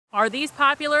Are these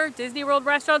popular Disney World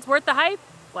restaurants worth the hype?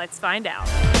 Let's find out.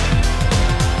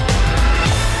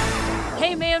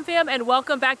 Hey Man Fam, and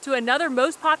welcome back to another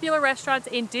most popular restaurants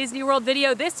in Disney World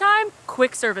video, this time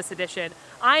quick service edition.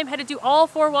 I am headed to all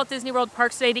 4 Walt Disney World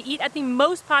parks today to eat at the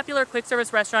most popular quick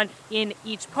service restaurant in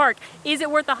each park. Is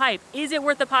it worth the hype? Is it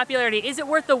worth the popularity? Is it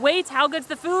worth the wait? How good's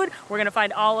the food? We're gonna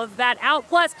find all of that out.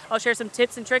 Plus, I'll share some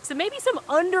tips and tricks and maybe some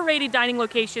underrated dining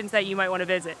locations that you might wanna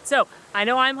visit. So, I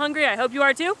know I'm hungry, I hope you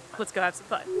are too. Let's go have some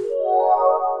fun.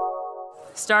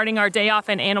 Starting our day off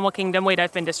in Animal Kingdom. Wait,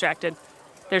 I've been distracted.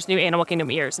 There's new Animal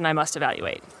Kingdom ears and I must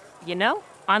evaluate. You know,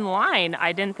 online,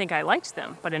 I didn't think I liked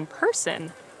them, but in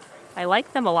person, I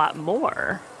like them a lot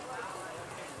more.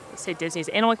 Let's say Disney's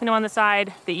Animal Kingdom on the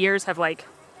side. The ears have like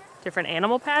different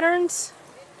animal patterns.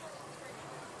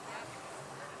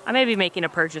 I may be making a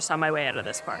purchase on my way out of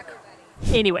this park.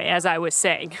 Anyway, as I was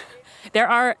saying, there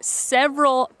are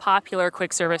several popular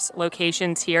quick service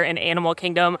locations here in Animal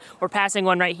Kingdom. We're passing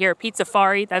one right here,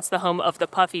 Pizzafari. That's the home of the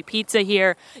Puffy Pizza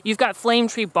here. You've got Flame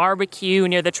Tree Barbecue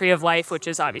near the Tree of Life, which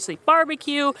is obviously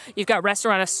barbecue. You've got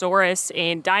Restaurantosaurus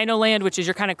in Dino Land, which is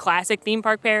your kind of classic theme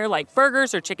park pair, like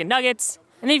burgers or chicken nuggets.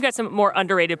 And then you've got some more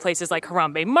underrated places like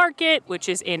Harambe Market, which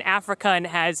is in Africa and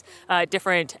has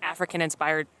different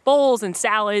African-inspired bowls and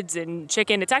salads and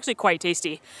chicken. It's actually quite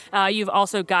tasty. You've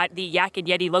also got the Yak and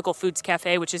Yeti Local Foods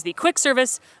Cafe, which is the quick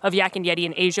service of Yak and Yeti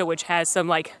in Asia, which has some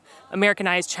like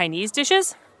Americanized Chinese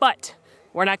dishes. But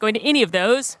we're not going to any of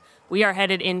those. We are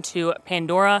headed into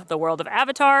Pandora, the world of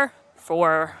Avatar,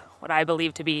 for what I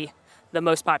believe to be the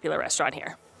most popular restaurant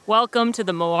here. Welcome to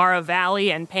the Moara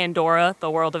Valley and Pandora,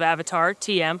 the world of Avatar,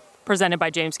 TM, presented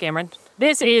by James Cameron.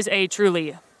 This is a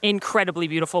truly incredibly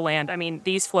beautiful land. I mean,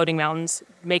 these floating mountains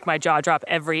make my jaw drop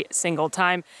every single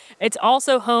time. It's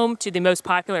also home to the most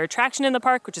popular attraction in the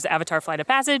park, which is Avatar Flight of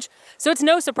Passage. So it's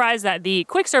no surprise that the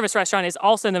quick service restaurant is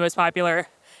also the most popular.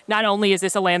 Not only is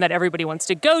this a land that everybody wants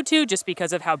to go to just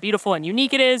because of how beautiful and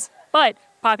unique it is, but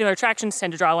popular attractions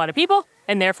tend to draw a lot of people,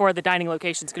 and therefore the dining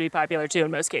locations could be popular too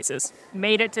in most cases.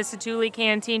 Made it to Satu'li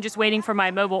Canteen, just waiting for my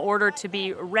mobile order to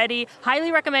be ready.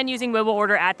 Highly recommend using mobile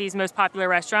order at these most popular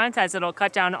restaurants as it'll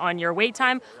cut down on your wait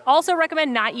time. Also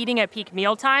recommend not eating at peak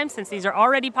meal time since these are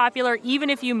already popular. Even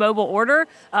if you mobile order,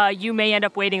 you may end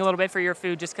up waiting a little bit for your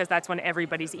food just because that's when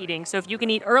everybody's eating. So if you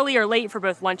can eat early or late for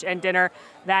both lunch and dinner,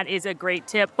 that is a great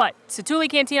tip. But Satu'li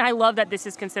Canteen, I love that this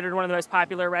is considered one of the most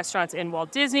popular restaurants in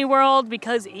Walt Disney World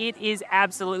because it is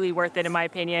absolutely worth it in my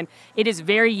opinion. It is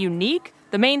very unique.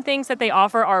 The main things that they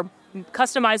offer are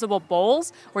customizable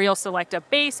bowls where you'll select a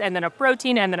base and then a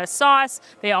protein and then a sauce.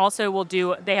 They also will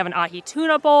they have an ahi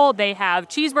tuna bowl. They have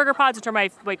cheeseburger pods, which are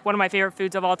one of my favorite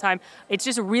foods of all time. It's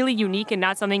just really unique and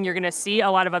not something you're gonna see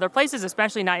a lot of other places,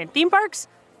 especially not in theme parks.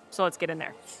 So let's get in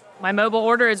there. My mobile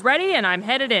order is ready and I'm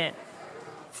headed in.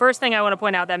 First thing I want to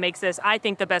point out that makes this, I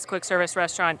think, the best quick service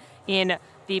restaurant in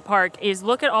the park is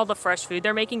look at all the fresh food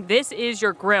they're making. This is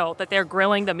your grill that they're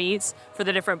grilling the meats for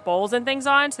the different bowls and things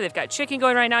on. So they've got chicken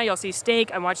going right now. You'll see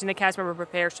steak. I'm watching the cast member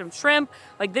prepare some shrimp.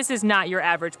 Like, this is not your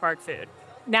average park food.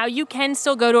 Now, you can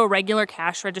still go to a regular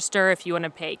cash register if you want to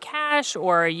pay cash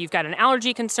or you've got an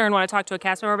allergy concern, want to talk to a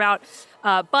cast member about.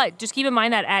 But just keep in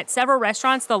mind that at several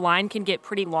restaurants, the line can get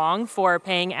pretty long for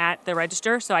paying at the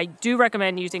register. So I do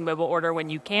recommend using mobile order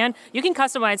when you can. You can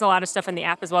customize a lot of stuff in the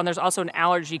app as well. And there's also an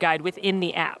allergy guide within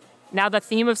the app. Now, the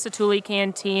theme of Satu'li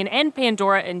Canteen and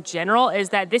Pandora in general is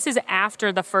that this is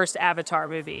after the first Avatar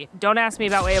movie. Don't ask me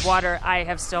about Way of Water. I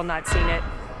have still not seen it.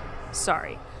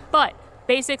 Sorry. But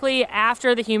basically,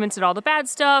 after the humans did all the bad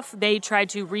stuff, they tried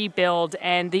to rebuild,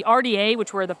 and the RDA,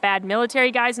 which were the bad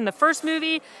military guys in the first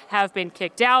movie, have been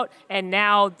kicked out, and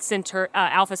now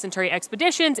Alpha Centauri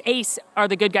Expeditions, ACE, are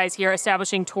the good guys here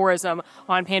establishing tourism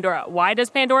on Pandora. Why does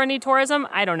Pandora need tourism?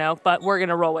 I don't know, but we're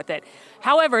gonna roll with it.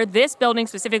 However, this building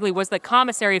specifically was the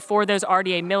commissary for those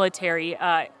RDA military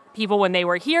people when they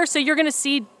were here, so you're gonna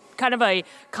see kind of a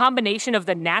combination of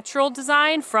the natural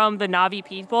design from the Na'vi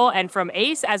people and from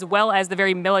ACE, as well as the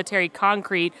very military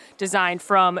concrete design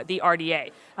from the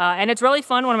RDA. And it's really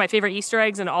fun. One of my favorite Easter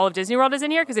eggs in all of Disney World is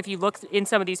in here, because if you look in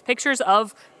some of these pictures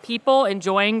of people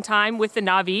enjoying time with the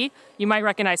Na'vi, you might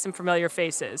recognize some familiar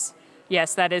faces.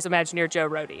 Yes, that is Imagineer Joe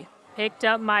Rohde. Picked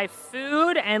up my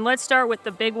food, and let's start with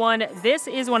the big one. This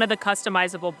is one of the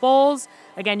customizable bowls.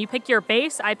 Again, you pick your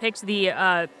base. I picked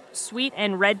the sweet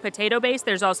and red potato base.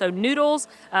 There's also noodles.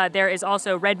 There is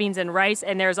also red beans and rice,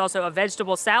 and there's also a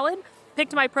vegetable salad.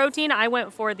 Picked my protein. I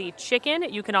went for the chicken.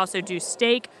 You can also do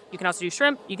steak. You can also do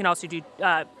shrimp. You can also do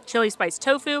chili spice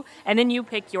tofu. And then you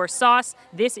pick your sauce.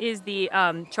 This is the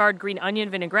charred green onion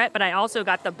vinaigrette, but I also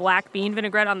got the black bean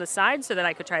vinaigrette on the side so that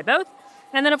I could try both.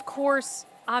 And then, of course,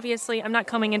 obviously I'm not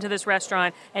coming into this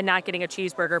restaurant and not getting a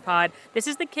cheeseburger pod. This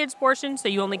is the kids portion, so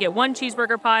you only get one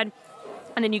cheeseburger pod.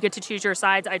 And then you get to choose your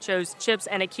sides. I chose chips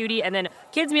and a cutie. And then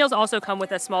kids' meals also come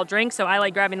with a small drink. So I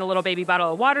like grabbing a little baby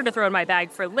bottle of water to throw in my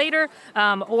bag for later.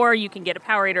 Or you can get a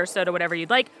Powerade or soda, whatever you'd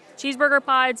like. Cheeseburger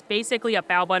pods, basically a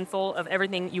bao bun full of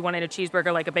everything you want in a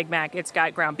cheeseburger, like a Big Mac. It's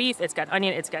got ground beef, it's got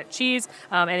onion, it's got cheese.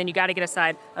 And then you got to get a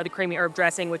side of the creamy herb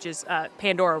dressing, which is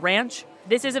Pandora Ranch.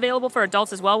 This is available for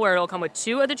adults as well, where it'll come with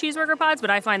 2 of the cheeseburger pods. But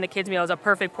I find the kids' meal is a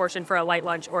perfect portion for a light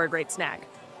lunch or a great snack.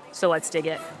 So let's dig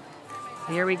in.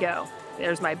 Here we go.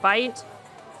 There's my bite.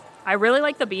 I really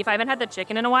like the beef. I haven't had the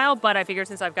chicken in a while, but I figured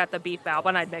since I've got the beef bao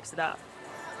bun, I'd mix it up.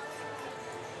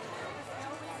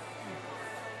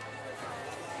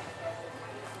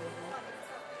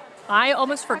 I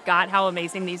almost forgot how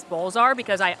amazing these bowls are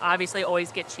because I obviously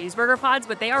always get cheeseburger pods,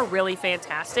 but they are really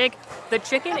fantastic. The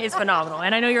chicken is phenomenal.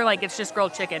 And I know you're like, it's just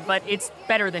grilled chicken, but it's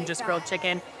better than just grilled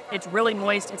chicken. It's really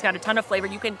moist. It's got a ton of flavor.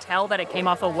 You can tell that it came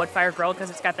off a wood fire grill because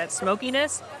it's got that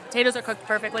smokiness. Potatoes are cooked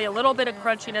perfectly. A little bit of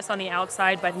crunchiness on the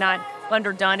outside, but not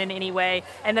underdone in any way.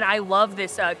 And then I love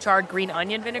this charred green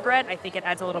onion vinaigrette. I think it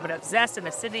adds a little bit of zest and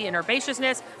acidity and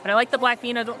herbaceousness. But I like the black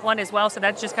bean one as well, so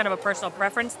that's just kind of a personal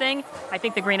preference thing. I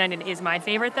think the green onion is my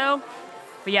favorite though.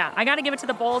 But yeah, I got to give it to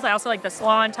the bowls. I also like the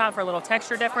slaw on top for a little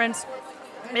texture difference.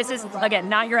 This is, again,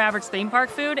 not your average theme park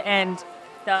food, and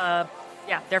yeah,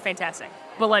 they're fantastic.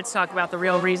 But let's talk about the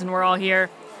real reason we're all here,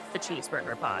 the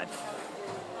cheeseburger pod.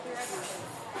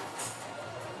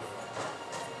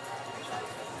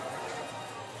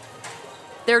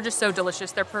 They're just so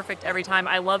delicious. They're perfect every time.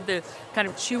 I love the kind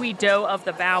of chewy dough of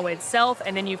the bao itself,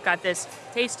 and then you've got this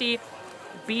tasty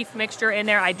beef mixture in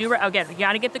there. Again, you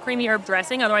got to get the creamy herb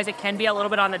dressing, otherwise it can be a little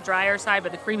bit on the drier side,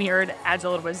 but the creamy herb adds a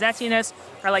little bit of zestiness.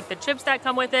 I like the chips that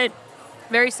come with it.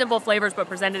 Very simple flavors, but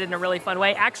presented in a really fun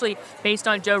way. Actually, based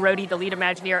on Joe Rohde, the lead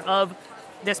Imagineer of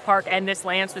this park and this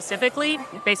land specifically,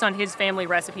 based on his family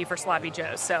recipe for Sloppy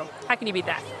Joe's. So how can you beat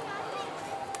that?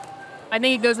 I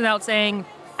think it goes without saying,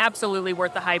 absolutely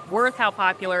worth the hype, worth how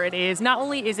popular it is. Not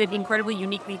only is it incredibly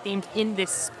uniquely themed in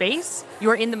this space, you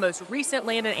are in the most recent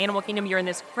land in Animal Kingdom. You're in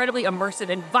this incredibly immersive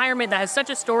environment that has such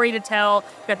a story to tell.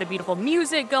 You've got the beautiful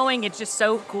music going. It's just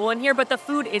so cool in here, but the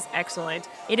food is excellent.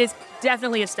 It is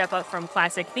definitely a step up from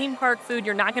classic theme park food.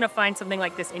 You're not going to find something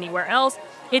like this anywhere else.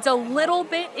 It's a little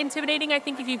bit intimidating, I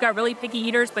think, if you've got really picky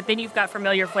eaters, but then you've got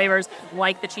familiar flavors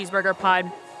like the cheeseburger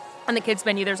pod. On the kids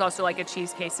menu, there's also like a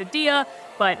cheese quesadilla,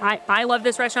 but I love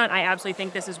this restaurant. I absolutely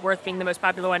think this is worth being the most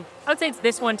popular one. I would say it's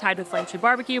this one tied with Flame Tree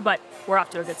Barbecue, but we're off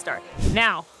to a good start.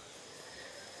 Now,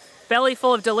 belly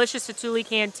full of delicious Satu'li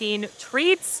Canteen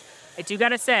treats. I do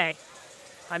gotta say,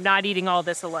 I'm not eating all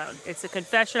this alone. It's a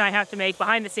confession I have to make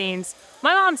behind the scenes.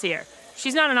 My mom's here.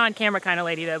 She's not an on-camera kind of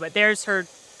lady though, but there's her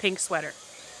pink sweater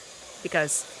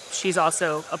because she's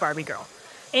also a Barbie girl.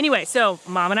 Anyway, so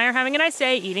Mom and I are having a nice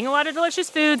day, eating a lot of delicious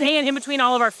foods, and in between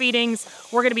all of our feedings,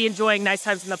 we're gonna be enjoying nice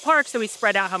times in the park, so we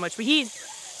spread out how much we eat.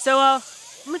 So I'm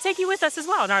gonna take you with us as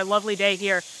well on our lovely day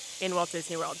here in Walt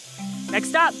Disney World. Next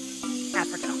stop,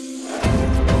 Africa.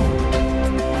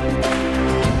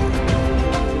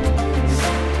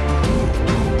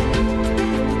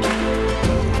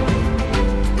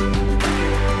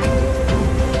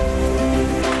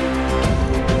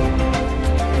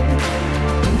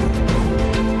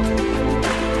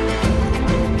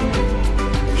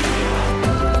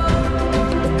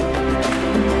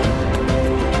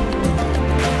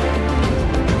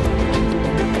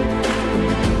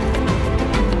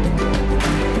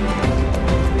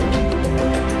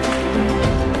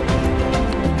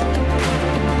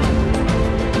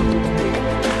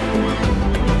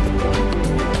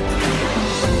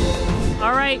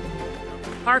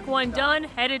 Park 1 done,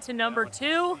 headed to number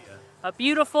 2. A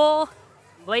beautiful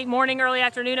late morning, early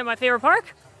afternoon at my favorite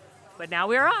park. But now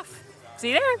we are off.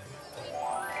 See you there.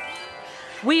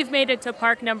 We've made it to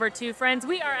park number 2, friends.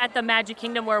 We are at the Magic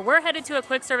Kingdom, where we're headed to a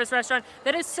quick service restaurant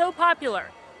that is so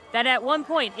popular that at one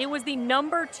point it was the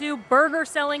number 2 burger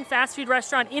selling fast food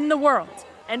restaurant in the world.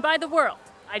 And by the world,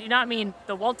 I do not mean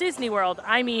the Walt Disney World,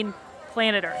 I mean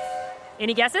planet Earth.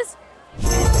 Any guesses?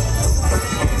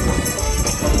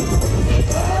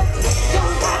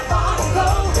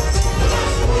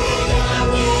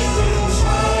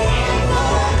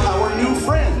 Our new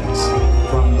friends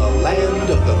from the land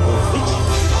of the perfect.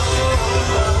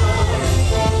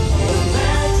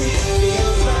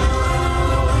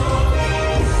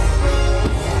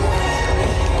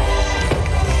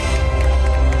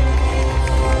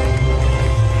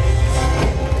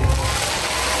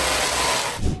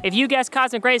 If you guessed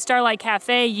Cosmic Ray Starlight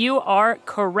Cafe, you are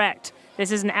correct.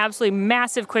 This is an absolutely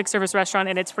massive quick service restaurant,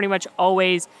 and it's pretty much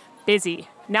always busy.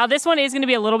 Now this one is gonna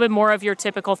be a little bit more of your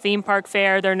typical theme park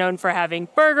fare. They're known for having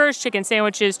burgers, chicken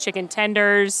sandwiches, chicken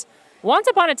tenders. Once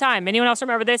upon a time, anyone else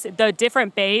remember this? The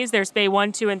different bays, there's bay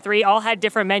 1, 2, and 3, all had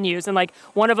different menus. And like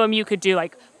one of them you could do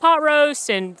like pot roast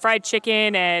and fried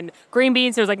chicken and green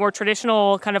beans. There was like more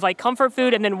traditional kind of like comfort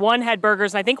food. And then one had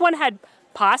burgers. And I think one had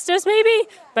pastas maybe,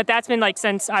 but that's been like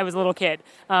since I was a little kid.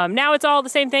 Now it's all the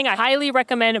same thing. I highly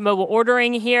recommend mobile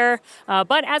ordering here,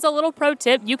 but as a little pro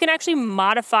tip, you can actually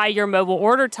modify your mobile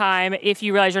order time if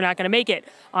you realize you're not gonna make it.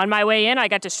 On my way in, I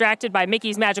got distracted by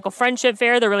Mickey's Magical Friendship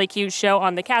Fair, the really cute show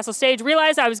on the castle stage,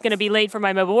 realized I was gonna be late for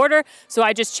my mobile order, so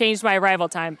I just changed my arrival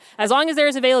time. As long as there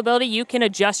is availability, you can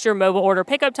adjust your mobile order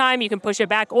pickup time, you can push it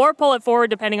back or pull it forward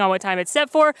depending on what time it's set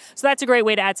for, so that's a great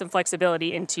way to add some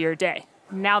flexibility into your day.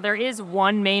 Now, there is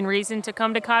one main reason to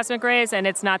come to Cosmic Rays, and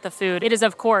it's not the food. It is,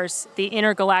 of course, the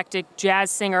intergalactic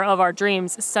jazz singer of our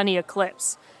dreams, Sunny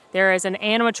Eclipse. There is an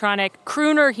animatronic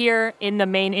crooner here in the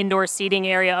main indoor seating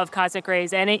area of Cosmic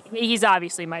Rays, and he's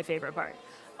obviously my favorite part.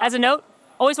 As a note,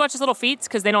 always watch his little feet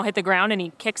because they don't hit the ground, and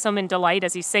he kicks them in delight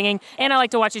as he's singing. And I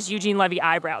like to watch his Eugene Levy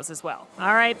eyebrows as well.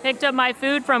 All right, picked up my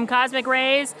food from Cosmic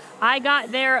Rays. I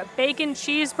got their bacon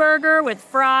cheeseburger with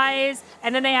fries,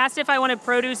 and then they asked if I wanted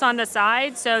produce on the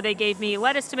side, so they gave me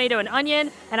lettuce, tomato, and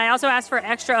onion. And I also asked for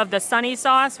extra of the Sunny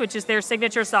sauce, which is their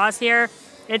signature sauce here.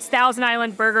 It's Thousand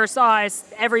Island burger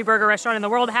sauce. Every burger restaurant in the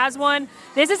world has one.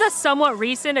 This is a somewhat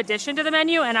recent addition to the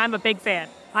menu, and I'm a big fan.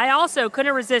 I also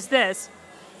couldn't resist this.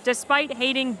 Despite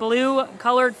hating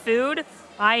blue-colored food,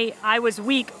 I was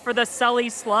weak for the Sully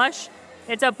slush.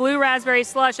 It's a blue raspberry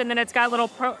slush, and then it's got little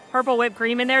purple whipped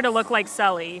cream in there to look like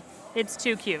Sully. It's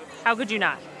too cute. How could you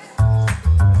not?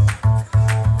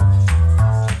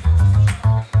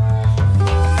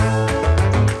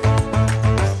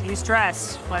 He's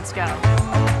stressed. Let's go.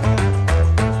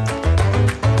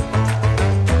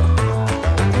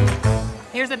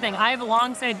 Here's the thing. I have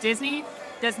long said Disney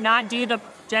does not do the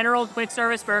general quick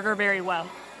service burger very well.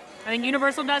 I think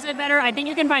Universal does it better. I think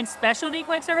you can find specialty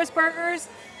quick service burgers,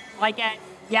 like at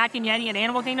Yak and Yeti and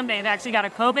Animal Kingdom. They've actually got a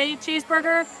Kobe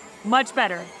cheeseburger, much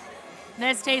better.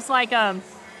 This tastes like a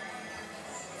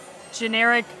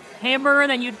generic hamburger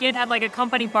that you'd get at like a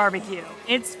company barbecue.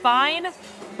 It's fine,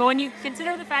 but when you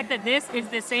consider the fact that this is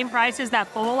the same price as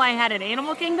that bowl I had at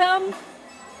Animal Kingdom,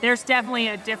 there's definitely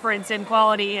a difference in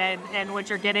quality and what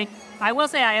you're getting. I will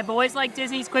say I have always liked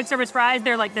Disney's quick service fries.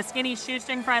 They're like the skinny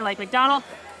shoestring fry like McDonald's.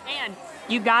 And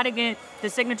you gotta get the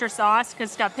signature sauce because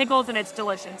it's got pickles and it's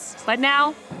delicious. But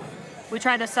now, we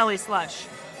try the Sully slush.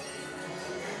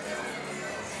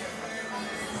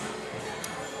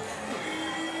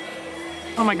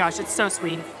 Oh my gosh, it's so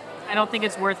sweet. I don't think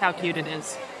it's worth how cute it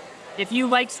is. If you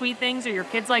like sweet things or your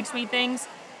kids like sweet things,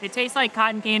 it tastes like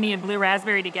cotton candy and blue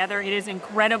raspberry together. It is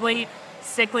incredibly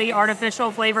sickly,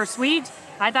 artificial flavor sweet.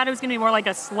 I thought it was gonna be more like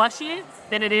a slushy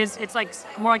than it is. It's like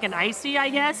more like an icy, I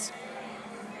guess.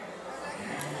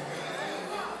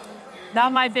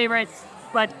 Not my favorite,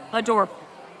 but adorable.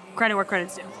 Credit where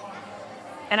credit's due.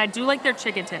 And I do like their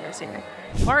chicken tenders here.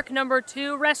 Park number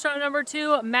 2, restaurant number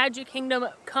 2, Magic Kingdom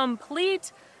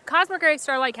complete. Cosmic Rays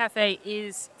Starlight Cafe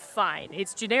is fine.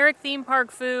 It's generic theme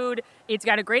park food. It's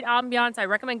got a great ambiance. I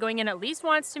recommend going in at least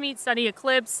once to meet Sunny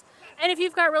Eclipse. And if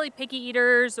you've got really picky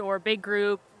eaters or big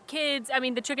group, kids, I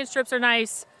mean, the chicken strips are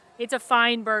nice. It's a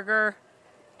fine burger.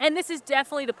 And this is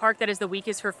definitely the park that is the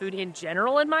weakest for food in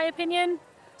general, in my opinion.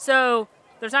 So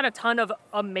there's not a ton of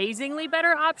amazingly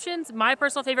better options. My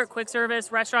personal favorite quick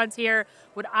service restaurants here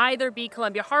would either be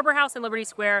Columbia Harbor House and Liberty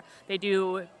Square. They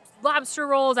do lobster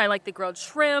rolls. I like the grilled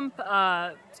shrimp,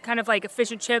 kind of like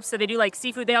fish and chips. So they do like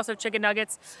seafood. They also have chicken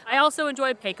nuggets. I also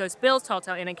enjoy Pecos Bill's Tall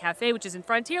Tale Inn and Cafe, which is in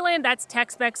Frontierland. That's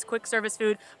Tex-Mex quick service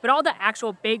food. But all the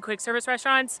actual big quick service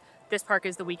restaurants, this park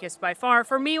is the weakest by far.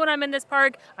 For me, when I'm in this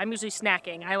park, I'm usually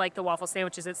snacking. I like the waffle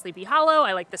sandwiches at Sleepy Hollow.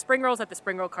 I like the spring rolls at the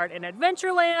Spring Roll Cart in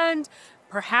Adventureland.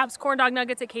 Perhaps corn dog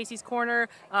nuggets at Casey's Corner.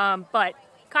 But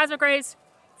Cosmic Rays,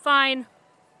 fine.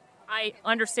 I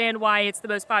understand why it's the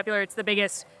most popular. It's the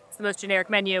biggest. It's the most generic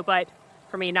menu, but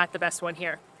for me, not the best one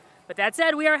here. But that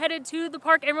said, we are headed to the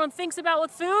park everyone thinks about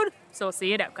with food, so we'll see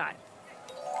you at Epcot.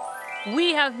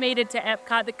 We have made it to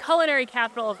Epcot, the culinary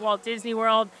capital of Walt Disney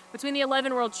World. Between the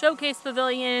 11 World Showcase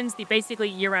pavilions, the basically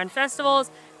year-round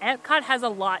festivals, Epcot has a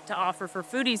lot to offer for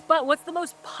foodies. But what's the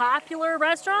most popular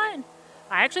restaurant?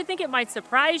 I actually think it might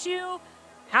surprise you.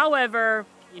 However,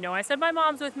 you know I said my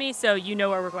mom's with me, so you know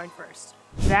where we're going first.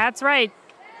 That's right.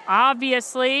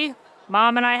 Obviously,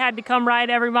 Mom and I had to come ride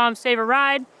every mom's favorite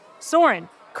ride, Soarin'.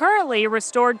 Currently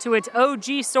restored to its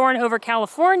OG Soarin' over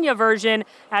California version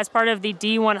as part of the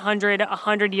D100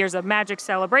 100 Years of Magic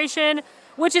celebration.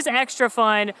 which is extra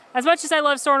fun. As much as I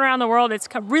love soaring around the world, it's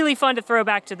really fun to throw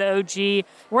back to the OG.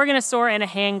 We're gonna soar in a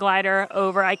hang glider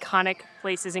over iconic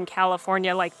places in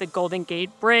California like the Golden Gate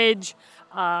Bridge.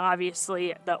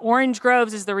 Obviously, the orange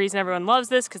groves is the reason everyone loves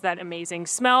this, because that amazing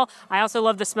smell. I also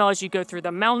love the smell as you go through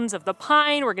the mountains of the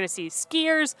pine. We're gonna see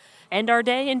skiers, end our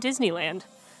day in Disneyland.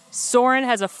 Soarin'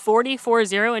 has a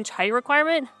 44.0-inch height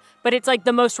requirement, but it's like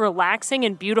the most relaxing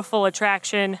and beautiful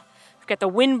attraction. You've got the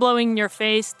wind blowing in your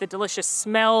face, the delicious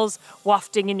smells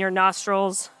wafting in your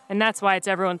nostrils, and that's why it's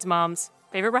everyone's mom's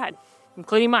favorite ride,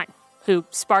 including mine, who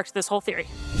sparked this whole theory.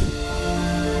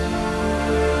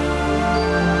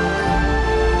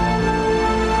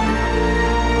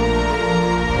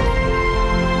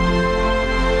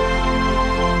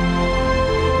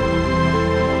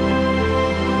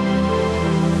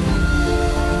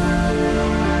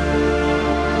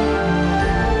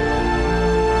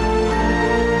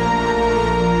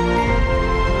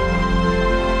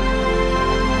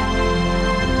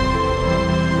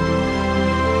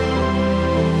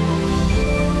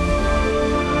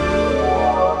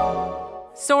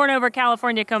 Soaring over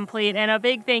California complete, and a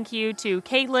big thank you to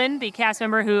Caitlin, the cast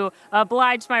member who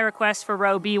obliged my request for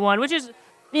row B1, which is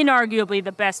inarguably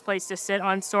the best place to sit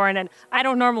on Soarin', and I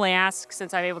don't normally ask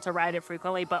since I'm able to ride it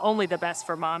frequently, but only the best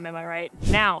for mom, am I right?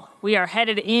 Now, we are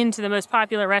headed into the most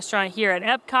popular restaurant here at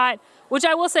Epcot, which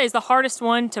I will say is the hardest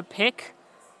one to pick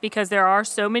because there are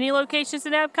so many locations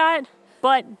in Epcot,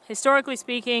 but historically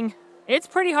speaking, it's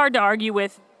pretty hard to argue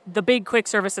with the big quick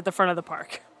service at the front of the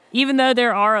park. Even though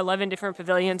there are 11 different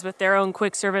pavilions with their own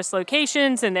quick service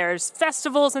locations and there's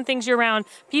festivals and things year-round,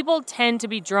 people tend to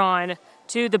be drawn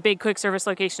to the big quick service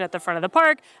location at the front of the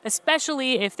park,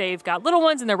 especially if they've got little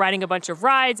ones and they're riding a bunch of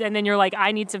rides and then you're like,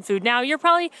 I need some food now. You're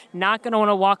probably not gonna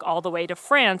wanna walk all the way to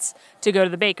France to go to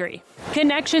the bakery.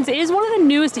 Connections is one of the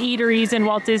newest eateries in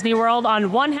Walt Disney World.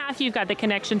 On one half, you've got the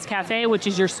Connections Cafe, which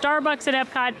is your Starbucks at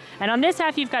Epcot. And on this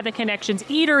half, you've got the Connections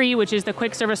Eatery, which is the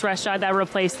quick service restaurant that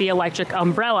replaced the electric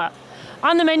umbrella.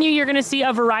 On the menu, you're gonna see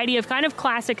a variety of kind of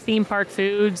classic theme park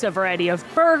foods, a variety of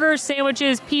burgers,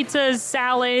 sandwiches, pizzas,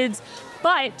 salads,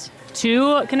 but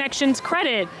to Connections'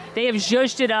 credit, they have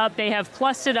zhuzhed it up, they have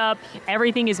plussed it up,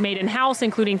 everything is made in-house,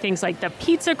 including things like the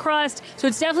pizza crust, so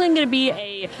it's definitely gonna be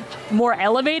a more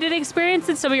elevated experience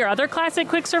than some of your other classic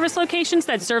quick service locations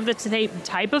that serve the same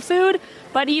type of food,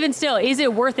 but even still, is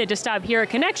it worth it to stop here at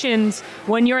Connections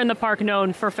when you're in the park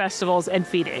known for festivals and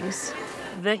feedings?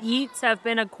 The eats have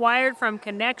been acquired from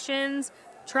Connections,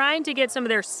 trying to get some of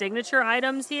their signature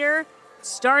items here,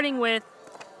 starting with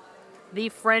the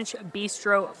French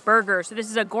Bistro Burger. So this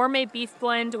is a gourmet beef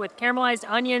blend with caramelized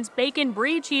onions, bacon,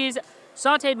 brie cheese,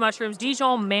 sauteed mushrooms,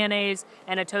 Dijon mayonnaise,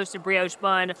 and a toasted brioche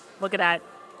bun. Look at that,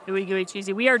 ooey gooey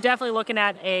cheesy. We are definitely looking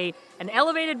at an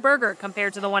elevated burger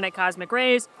compared to the one at Cosmic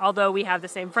Rays, although we have the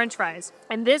same French fries.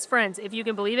 And this, friends, if you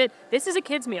can believe it, this is a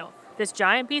kid's meal. This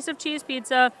giant piece of cheese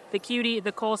pizza, the cutie,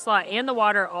 the coleslaw, and the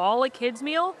water, all a kid's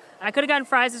meal. I could have gotten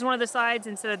fries as one of the sides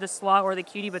instead of the slaw or the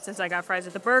cutie, but since I got fries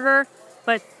at the burger,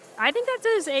 but I think that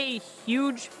is a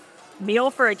huge meal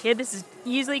for a kid. This is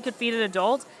easily could feed an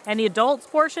adult, and the adult's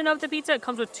portion of the pizza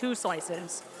comes with 2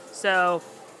 slices. So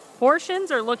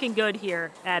portions are looking good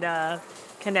here at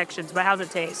Connections, but how's it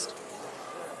taste?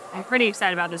 I'm pretty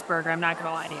excited about this burger, I'm not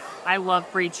gonna lie to you. I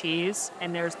love brie cheese,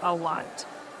 and there's a lot.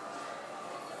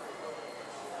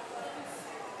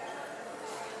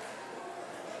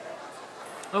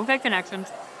 Okay, Connections.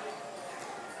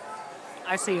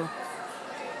 I see you.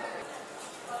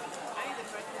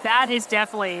 That is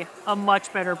definitely a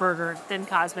much better burger than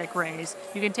Cosmic Rays.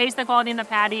 You can taste the quality in the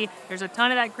patty. There's a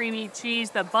ton of that creamy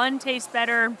cheese. The bun tastes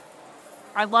better.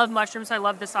 I love mushrooms, so I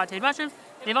love the sauteed mushrooms.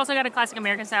 They've also got a classic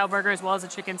American style burger as well as a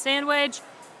chicken sandwich.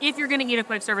 If you're gonna eat a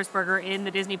quick service burger in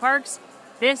the Disney parks,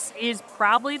 this is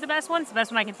probably the best one. It's the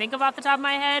best one I can think of off the top of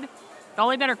my head. The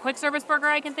only better quick service burger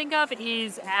I can think of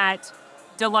is at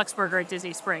Deluxe Burger at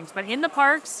Disney Springs. But in the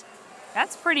parks,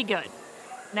 that's pretty good.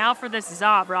 Now for this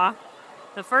Zabra.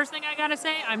 The first thing I gotta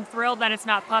say, I'm thrilled that it's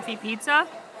not puffy pizza.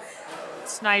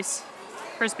 It's nice,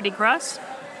 crispity crust.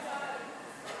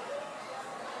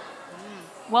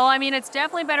 Well, I mean, it's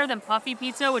definitely better than puffy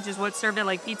pizza, which is what's served at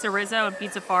like Pizza Rizzo and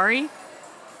Pizza Fari.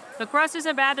 The crust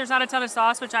isn't bad. There's not a ton of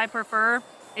sauce, which I prefer.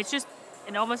 It's just,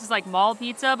 it almost is like mall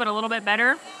pizza, but a little bit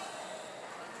better.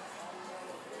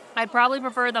 I'd probably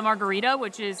prefer the margarita,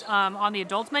 which is on the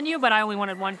adults menu, but I only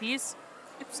wanted 1 piece.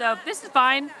 So this is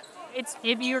fine. It's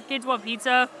if your kids want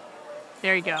pizza,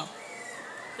 there you go.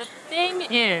 The thing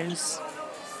is,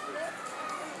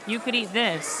 you could eat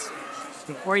this,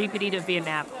 or you could eat it via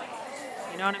nap.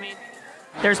 You know what I mean?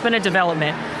 There's been a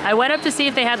development. I went up to see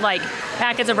if they had like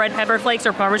packets of red pepper flakes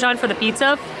or Parmesan for the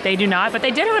pizza. They do not, but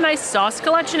they did have a nice sauce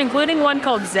collection, including one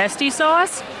called Zesty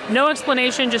Sauce. No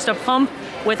explanation, just a pump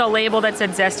with a label that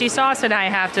said Zesty Sauce, and I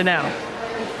have to know.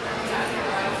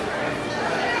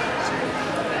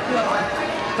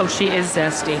 Oh, she is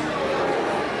zesty.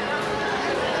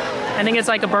 I think it's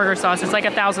like a burger sauce. It's like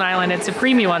a Thousand Island. It's a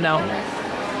creamy one though.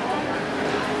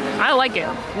 I like it.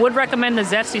 Would recommend the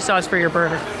Zesty Sauce for your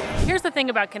burger. Here's the thing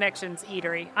about Connections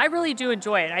Eatery. I really do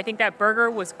enjoy it. I think that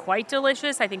burger was quite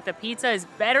delicious. I think the pizza is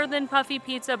better than Puffy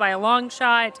Pizza by a long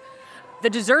shot. The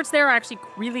desserts there are actually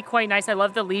really quite nice. I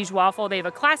love the Liege waffle. They have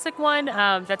a classic one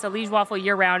that's a Liege waffle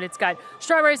year-round. It's got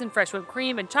strawberries and fresh whipped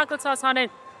cream and chocolate sauce on it.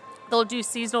 They'll do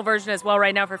seasonal version as well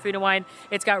right now for Food and Wine.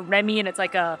 It's got Remy, and it's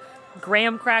like a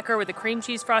graham cracker with a cream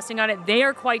cheese frosting on it. They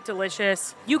are quite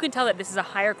delicious. You can tell that this is a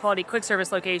higher quality quick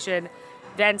service location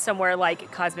than somewhere like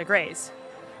Cosmic Rays.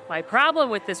 My problem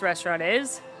with this restaurant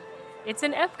is it's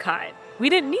in Epcot. We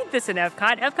didn't need this in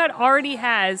Epcot. Epcot already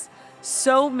has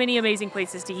so many amazing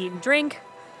places to eat and drink.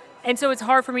 And so it's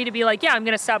hard for me to be like, yeah, I'm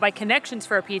gonna stop by Connections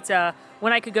for a pizza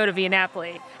when I could go to Via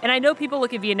Napoli. And I know people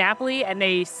look at Via Napoli and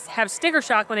they have sticker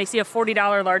shock when they see a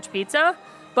 $40 large pizza,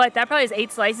 but that probably has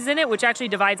 8 slices in it, which actually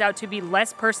divides out to be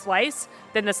less per slice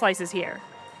than the slices here.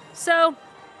 So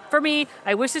for me,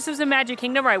 I wish this was in Magic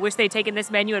Kingdom, or I wish they'd taken this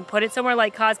menu and put it somewhere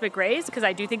like Cosmic Rays, because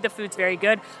I do think the food's very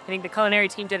good. I think the culinary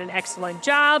team did an excellent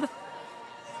job.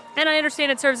 And I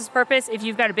understand it serves its purpose if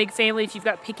you've got a big family, if you've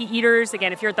got picky eaters.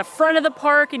 Again, if you're at the front of the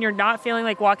park and you're not feeling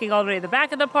like walking all the way to the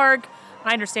back of the park,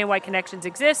 I understand why Connections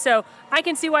exist. So I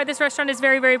can see why this restaurant is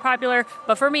very, very popular.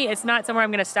 But for me, it's not somewhere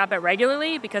I'm gonna stop at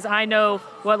regularly, because I know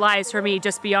what lies for me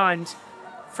just beyond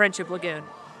Friendship Lagoon.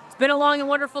 It's been a long and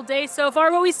wonderful day so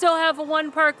far, but we still have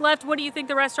one park left. What do you think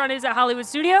the restaurant is at Hollywood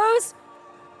Studios?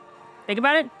 Think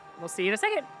about it. We'll see you in a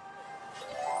second.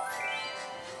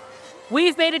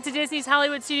 We've made it to Disney's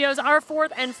Hollywood Studios, our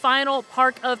 4th and final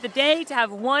park of the day, to have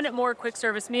one more quick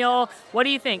service meal. What do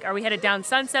you think? Are we headed down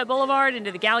Sunset Boulevard into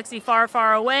the galaxy far,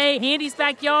 far away, Andy's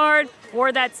backyard,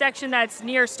 or that section that's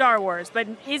near Star Wars, but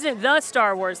isn't the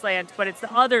Star Wars land, but it's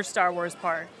the other Star Wars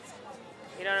part?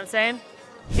 You know what I'm saying?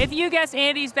 If you guessed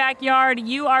Andy's backyard,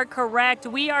 you are correct.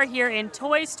 We are here in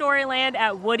Toy Story Land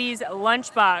at Woody's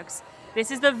Lunchbox. This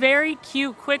is the very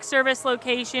cute quick service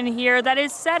location here that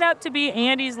is set up to be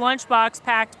Andy's lunchbox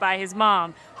packed by his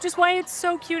mom, which is why it's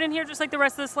so cute in here, just like the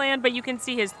rest of this land. But you can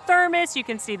see his thermos, you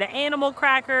can see the animal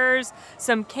crackers,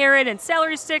 some carrot and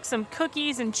celery sticks, some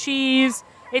cookies and cheese.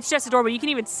 It's just adorable. You can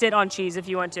even sit on cheese if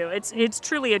you want to. It's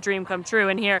truly a dream come true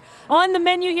in here. On the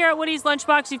menu here at Woody's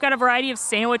Lunchbox, you've got a variety of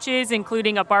sandwiches,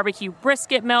 including a barbecue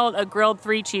brisket melt, a grilled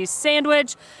 3-cheese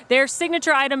sandwich. Their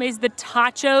signature item is the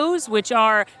tachos, which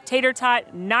are tater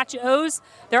tot nachos.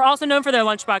 They're also known for their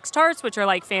Lunchbox tarts, which are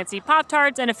like fancy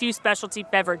Pop-Tarts, and a few specialty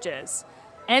beverages.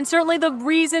 And certainly the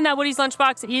reason that Woody's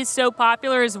Lunchbox is so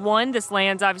popular is 1, this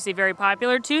land's obviously very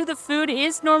popular. 2, the food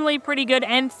is normally pretty good.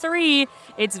 And 3,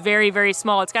 it's very, very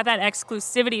small. It's got that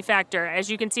exclusivity factor.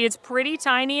 As you can see, it's pretty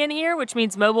tiny in here, which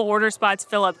means mobile order spots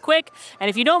fill up quick. And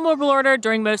if you don't mobile order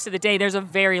during most of the day, there's a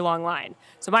very long line.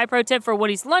 So my pro tip for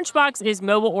Woody's Lunchbox is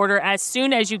mobile order as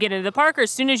soon as you get into the park, or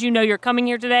as soon as you know you're coming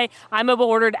here today. I mobile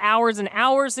ordered hours and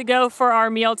hours ago for our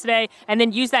meal today, and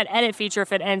then use that edit feature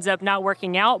if it ends up not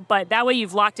working out. But that way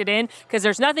you've locked it in, because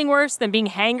there's nothing worse than being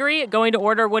hangry, going to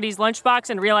order Woody's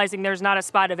Lunchbox and realizing there's not a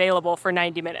spot available for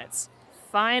 90 minutes.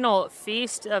 Final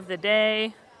feast of the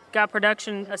day. Got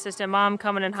production assistant mom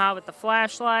coming in hot with the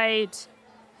flashlight.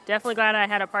 Definitely glad I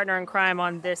had a partner in crime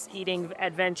on this eating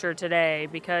adventure today,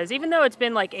 because even though it's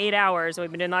been like 8 hours and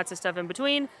we've been doing lots of stuff in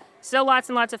between, still lots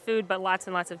and lots of food, but lots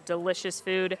and lots of delicious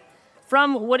food.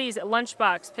 From Woody's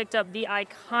Lunchbox, picked up the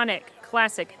iconic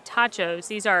classic tachos.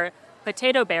 These are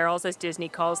potato barrels, as Disney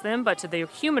calls them, but to the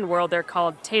human world, they're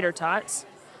called tater tots.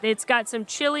 It's got some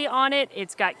chili on it,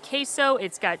 it's got queso,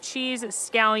 it's got cheese,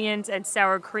 scallions, and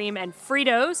sour cream, and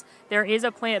Fritos. There is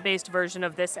a plant-based version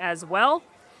of this as well.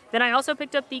 Then I also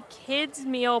picked up the kids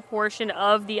meal portion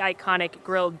of the iconic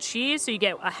grilled cheese. So you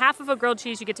get a half of a grilled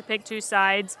cheese, you get to pick 2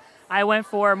 sides. I went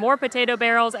for more potato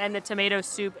barrels and the tomato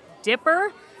soup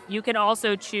dipper. You can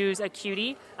also choose a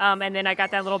cutie. And then I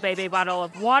got that little baby bottle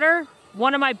of water.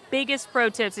 One of my biggest pro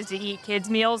tips is to eat kids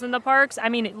meals in the parks. I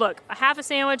mean, look, a half a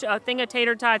sandwich, a thing of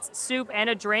tater tots, soup, and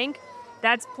a drink.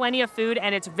 That's plenty of food,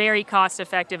 and it's very cost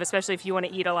effective, especially if you want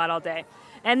to eat a lot all day.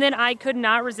 And then I could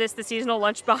not resist the seasonal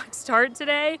lunchbox tart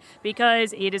today,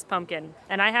 because it is pumpkin.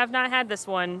 And I have not had this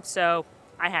one, so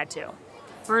I had to.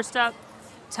 First up,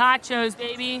 tachos,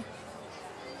 baby.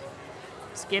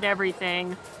 Let's get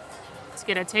everything. Let's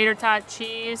get a tater tot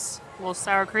cheese, a little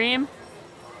sour cream.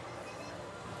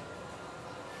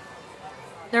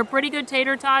 They're pretty good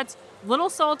tater tots. Little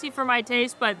salty for my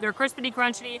taste, but they're crispity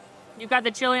crunchy. You've got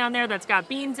the chili on there that's got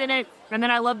beans in it. And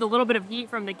then I love the little bit of heat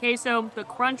from the queso, the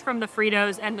crunch from the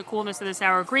Fritos, and the coolness of the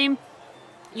sour cream.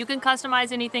 You can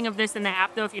customize anything of this in the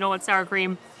app, though. If you don't want sour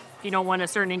cream, if you don't want a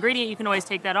certain ingredient, you can always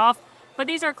take that off. But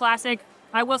these are classic.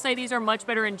 I will say these are much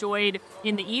better enjoyed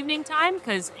in the evening time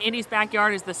because Andy's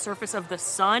backyard is the surface of the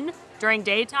sun during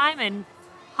daytime, and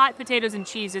hot potatoes and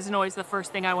cheese isn't always the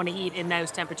first thing I want to eat in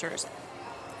those temperatures.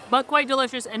 But quite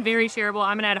delicious and very shareable.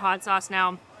 I'm gonna add hot sauce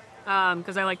now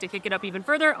because I like to kick it up even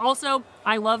further. Also,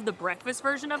 I love the breakfast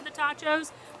version of the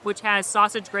tachos, which has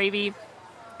sausage gravy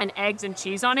and eggs and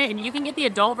cheese on it. And you can get the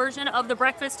adult version of the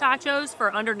breakfast tachos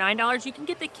for under $9. You can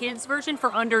get the kids version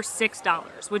for under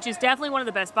 $6, which is definitely one of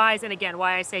the best buys. And again,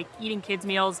 why I say eating kids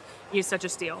meals is such a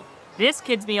steal. This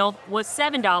kids meal was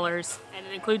 $7 and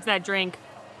it includes that drink.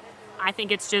 I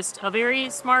think it's just a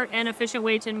very smart and efficient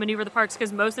way to maneuver the parks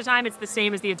because most of the time it's the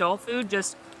same as the adult food,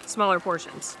 just smaller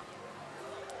portions.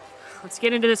 Let's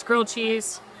get into this grilled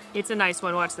cheese. It's a nice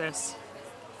one, watch this.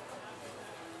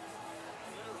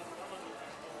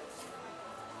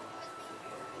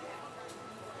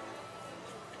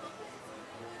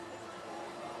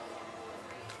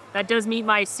 That does meet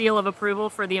my seal of approval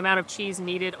for the amount of cheese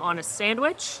needed on a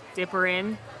sandwich. Dip her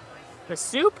in the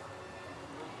soup.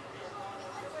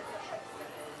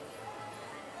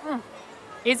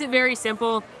 Is it very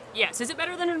simple? Yes. Is it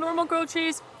better than a normal grilled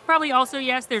cheese? Probably also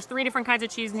yes. There's 3 different kinds of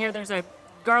cheese in here. There's a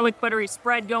garlic buttery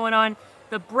spread going on.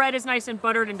 The bread is nice and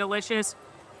buttered and delicious.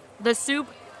 The soup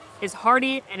is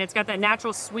hearty and it's got that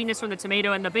natural sweetness from the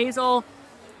tomato and the basil.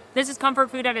 This is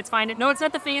comfort food at its finest. No, it's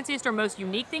not the fanciest or most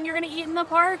unique thing you're gonna eat in the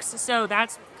parks, so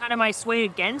that's kind of my sway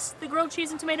against the grilled cheese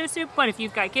and tomato soup, but if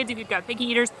you've got kids, if you've got picky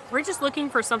eaters, we're just looking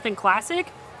for something classic,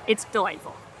 it's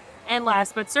delightful. And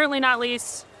last, but certainly not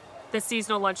least, the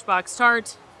seasonal Lunchbox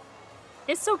tart.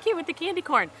 It's so cute with the candy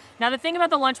corn. Now the thing about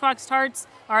the Lunchbox tarts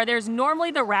are there's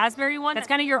normally the raspberry one. That's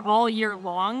kind of your all year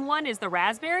long one is the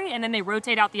raspberry, and then they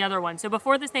rotate out the other one. So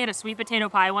before this, they had a sweet potato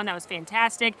pie one that was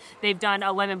fantastic. They've done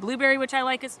a lemon blueberry, which I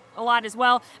like a lot as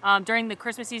well. During the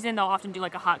Christmas season, they'll often do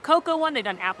like a hot cocoa one. They've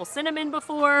done apple cinnamon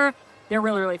before. They're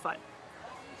really, really fun.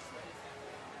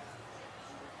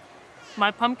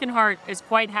 My pumpkin heart is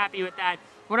quite happy with that.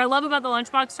 What I love about the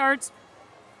Lunchbox tarts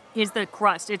is the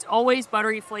crust. It's always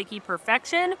buttery, flaky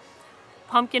perfection.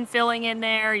 Pumpkin filling in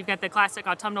there. You've got the classic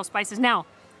autumnal spices. Now,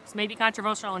 this may be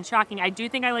controversial and shocking. I do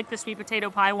think I like the sweet potato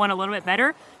pie one a little bit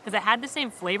better because it had the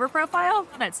same flavor profile,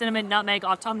 that cinnamon, nutmeg,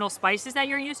 autumnal spices that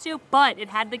you're used to, but it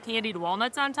had the candied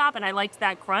walnuts on top, and I liked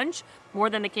that crunch more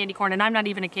than the candy corn, and I'm not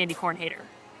even a candy corn hater.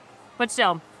 But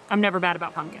still, I'm never bad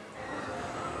about pumpkin.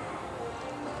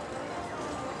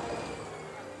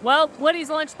 Well,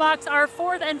 Woody's Lunchbox, our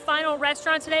 4th and final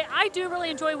restaurant today. I do really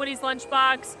enjoy Woody's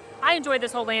Lunchbox. I enjoy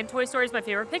this whole land. Toy Story is my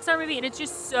favorite Pixar movie, and it's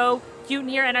just so cute in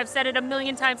here, and I've said it a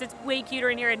million times, it's way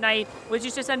cuter in here at night, which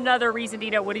is just another reason to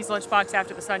eat at Woody's Lunchbox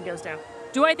after the sun goes down.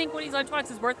 Do I think Woody's Lunchbox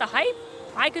is worth the hype?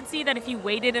 I could see that if you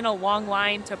waited in a long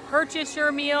line to purchase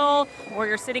your meal, or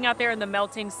you're sitting out there in the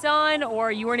melting sun,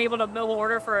 or you weren't able to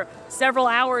order for several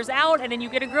hours out, and then you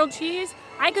get a grilled cheese,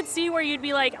 I could see where you'd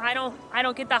be like, I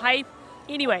don't get the hype.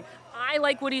 Anyway, I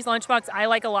like Woody's Lunchbox. I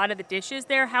like a lot of the dishes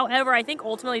there. However, I think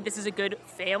ultimately this is a good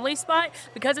family spot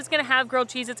because it's going to have grilled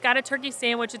cheese. It's got a turkey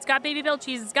sandwich. It's got Baby Bell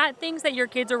cheese. It's got things that your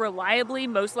kids are reliably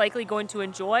most likely going to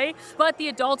enjoy. But the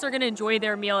adults are going to enjoy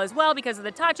their meal as well because of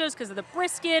the tachos, because of the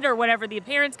brisket or whatever the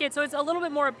parents get. So it's a little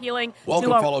bit more appealing.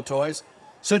 Welcome, fellow toys.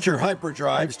 Set your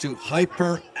hyperdrives to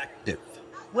hyperactive.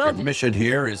 Your mission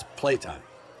here is playtime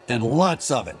and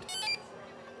lots of it.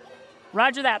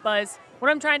 Roger that, Buzz. What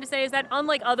I'm trying to say is that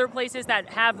unlike other places that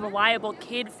have reliable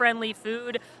kid-friendly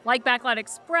food, like Backlot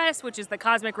Express, which is the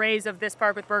cosmic rays of this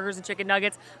park with burgers and chicken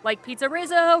nuggets, like Pizza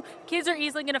Rizzo, kids are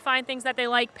easily going to find things that they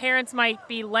like. Parents might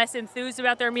be less enthused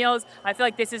about their meals. I feel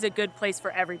like this is a good place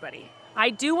for everybody. I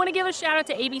do want to give a shout out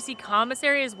to ABC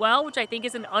Commissary as well, which I think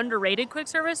is an underrated quick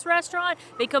service restaurant.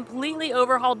 They completely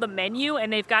overhauled the menu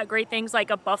and they've got great things like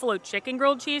a buffalo chicken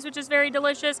grilled cheese, which is very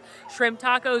delicious, shrimp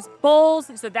tacos, bowls,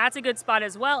 so that's a good spot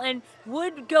as well, and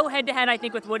would go head to head, I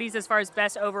think, with Woody's as far as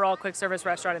best overall quick service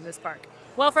restaurant in this park.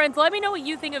 Well, friends, let me know what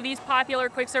you think of these popular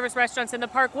quick service restaurants in the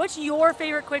park. What's your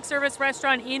favorite quick service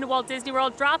restaurant in Walt Disney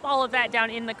World? Drop all of that down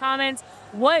in the comments.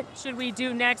 What should we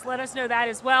do next? Let us know that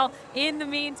as well. In the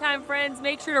meantime, friends,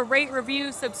 make sure to rate,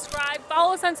 review, subscribe,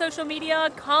 follow us on social media,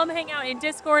 come hang out in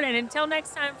Discord, and until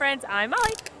next time, friends, I'm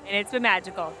Molly, and it's been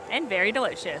magical and very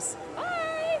delicious.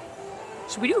 Bye!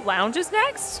 Should we do lounges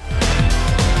next?